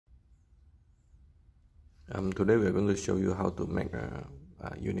Today we are going to show you how to make a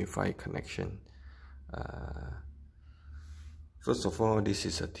unifi connection. First of all, this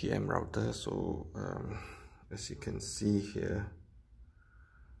is a TM router, so as you can see here,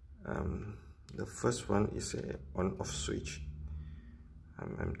 the first one is a on-off switch.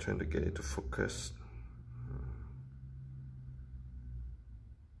 I'm trying to get it to focus.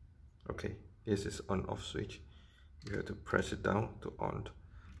 Okay, this is on-off switch. You have to press it down to on,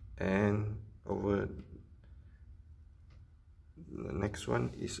 and over the next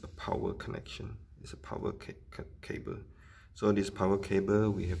one is a power connection. It's a power cable. So this power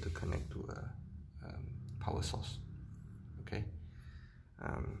cable we have to connect to a power source. Okay.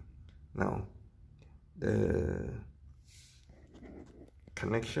 Now the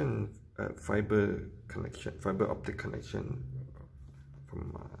connection, fiber optic connection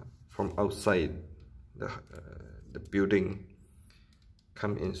from outside the building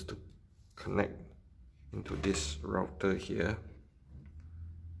come in to connect into this router here,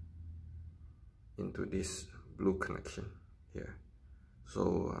 into this blue connection here.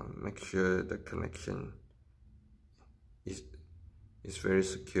 So make sure the connection is very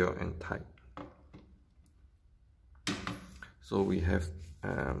secure and tight. So we have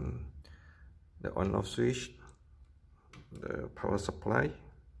the on-off switch, the power supply.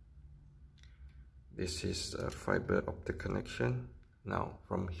 This is a fiber optic connection. Now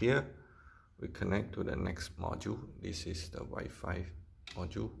from here we connect to the next module. This is the Wi-Fi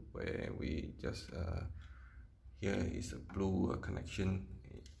module, where we just here is a blue connection.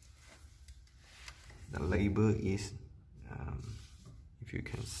 The label is if you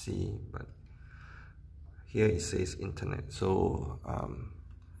can see, but here it says internet. So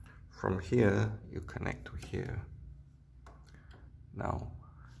from here you connect to here. Now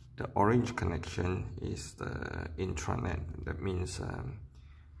the orange connection is the intranet. That means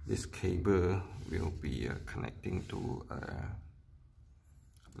this cable will be connecting to a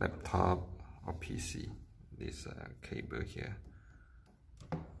laptop or PC. This cable here,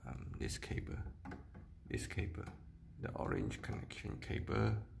 this cable, the orange connection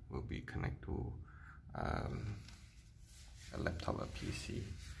cable will be connected to a laptop or PC.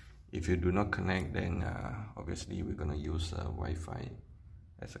 If you do not connect, then obviously we're gonna use Wi-Fi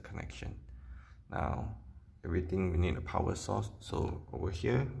as a connection. Now everything we need a power source, so over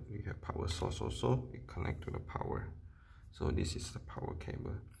here we have power source also. We connect to the power, so this is the power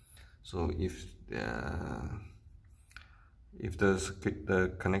cable. So if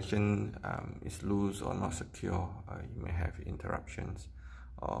the connection is loose or not secure, you may have interruptions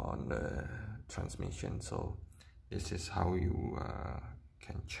on the transmission. So this is how you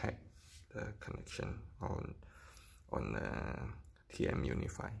can check the connection on TM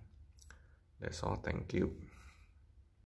unifi. That's all. Thank you.